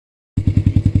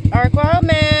Our quad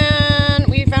man,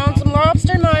 we found some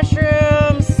lobster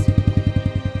mushrooms.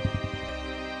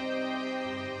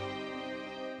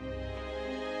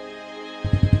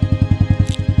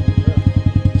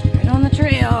 Right on the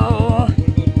trail.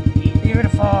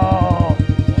 Beautiful.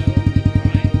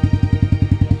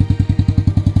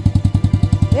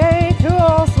 Yay,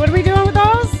 cool. So what are we doing with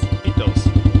those? Eat those.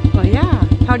 Well, yeah.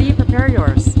 How do you prepare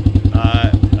yours?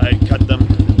 I cut them,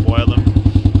 boil them,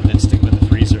 and then stick them in the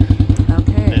freezer.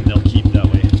 Okay. And they'll keep that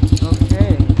way.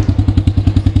 Okay.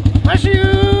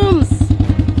 Mushrooms!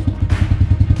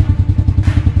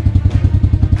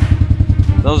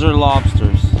 Those are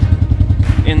lobsters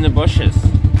in the bushes.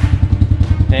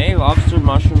 Hey, lobster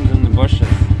mushrooms in the bushes.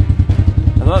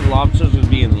 I thought lobsters would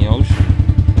be in the ocean.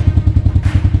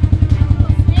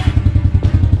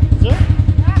 Is it?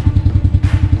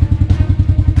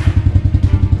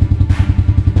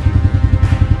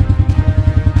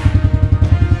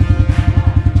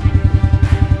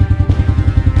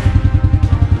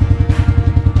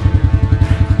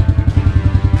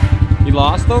 You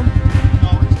lost them? No,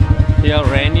 He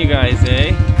outran you guys,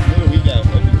 eh? what do we got?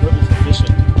 That'd be perfect for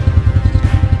fishing.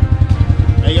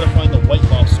 Now you gotta find the white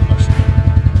lobster mushroom.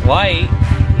 White?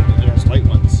 There's white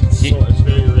ones. It's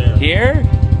very rare. Here?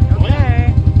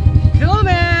 Okay. Cool,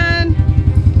 man!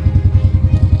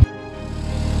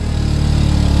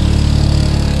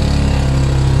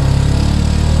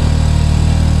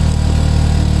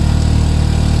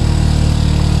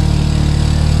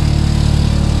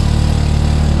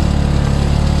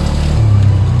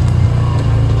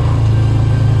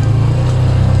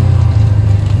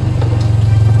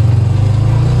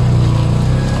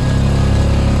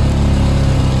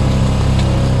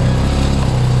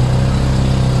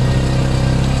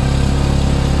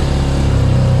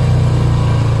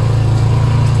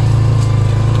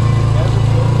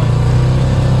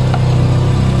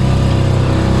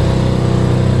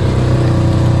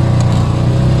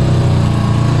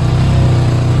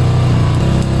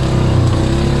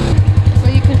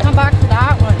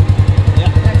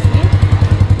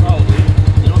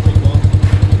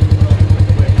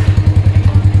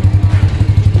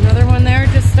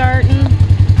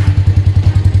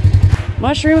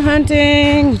 Mushroom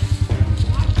hunting.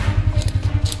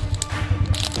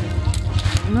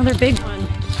 Another big one.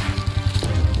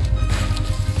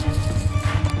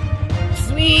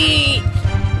 Sweet.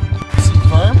 Is it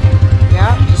firm?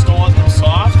 Yeah. You just don't want them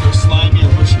soft or slimy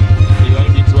or mushy. They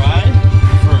gotta be dry and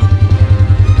firm.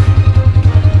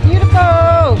 Beautiful.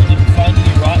 And if you find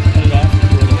any rot, cut it off and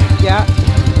throw it away. Yeah.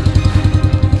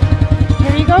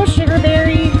 Here you go,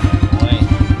 sugarberry. Wait.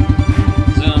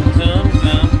 Zoom, zoom,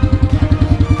 zoom.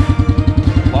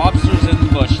 Lobsters in the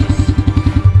bushes.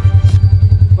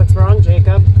 What's wrong,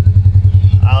 Jacob?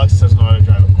 Alex doesn't know how to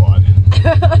drive a quad. He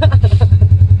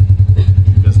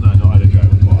does not know how to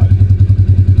drive a quad.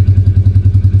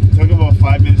 Took him about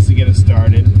 5 minutes to get it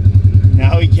started.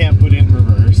 Now he can't put it in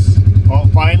reverse. Well,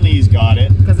 finally he's got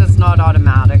it. Because it's not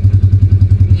automatic.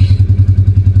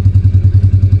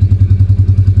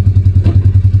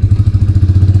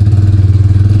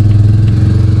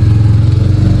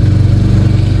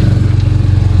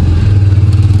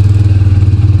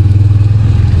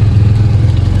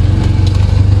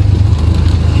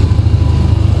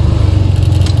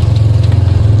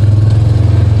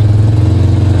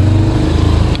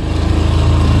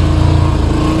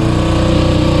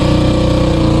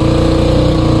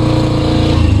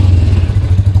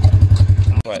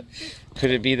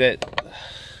 Could it be that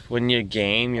when you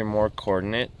game, you're more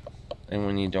coordinate, and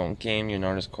when you don't game, you're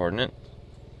not as coordinate?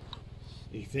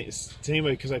 You think it's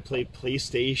anyway because I play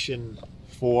PlayStation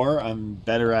 4, I'm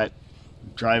better at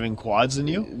driving quads than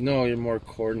you? No, you're more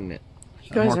coordinate.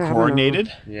 You guys more are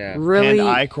coordinated? Yeah. Really,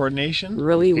 Hand-eye coordination?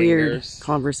 really weird Fingers.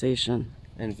 conversation.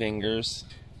 And fingers.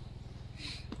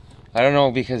 I don't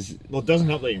know, because Well, it doesn't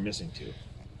help that you're missing two.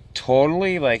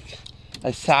 totally, like,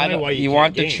 I sat. kinda why you You can't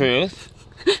want game. the truth?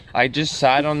 I just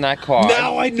sat on that quad.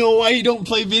 Now I know why you don't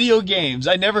play video games.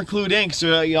 I never clued in because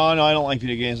like, oh, no, I don't like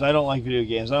video games. I don't like video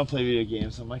games. I don't play video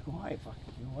games. I'm like, why?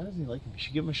 Why doesn't he like him? You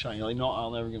should give him a shot. You're like, no, I'll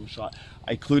never give him a shot.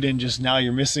 I clued in just now.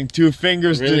 You're missing two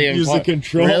fingers Really to use the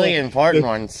control. Really important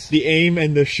ones. The aim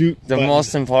and the shoot. The button.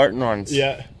 most important ones.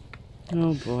 Yeah.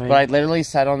 Oh boy. But I literally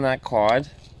sat on that quad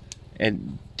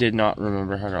and did not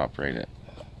remember how to operate it.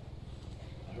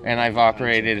 And I've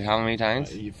operated how many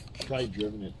times? You've probably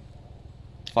driven it.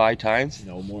 5 times?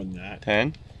 No, more than that.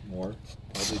 10? More.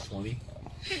 Probably 20.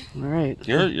 All right.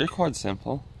 Your quad's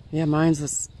simple. Yeah, mine's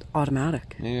just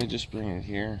automatic. Maybe I just bring it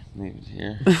here, leave it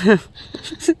here.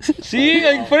 See,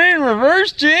 I can put it in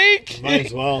reverse, Jake. Might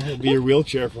as well. It'll be your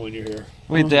wheelchair for when you're here.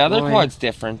 Wait, Oh, the other boy. quad's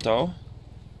different though.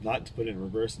 Not to put it in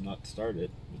reverse and not to start it,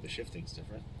 but the shifting's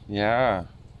different. Yeah.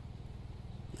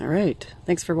 All right.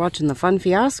 Thanks for watching the fun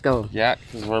fiasco. Yeah,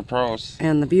 because we're pros.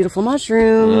 And the beautiful We like to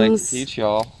mushrooms. teach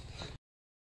y'all.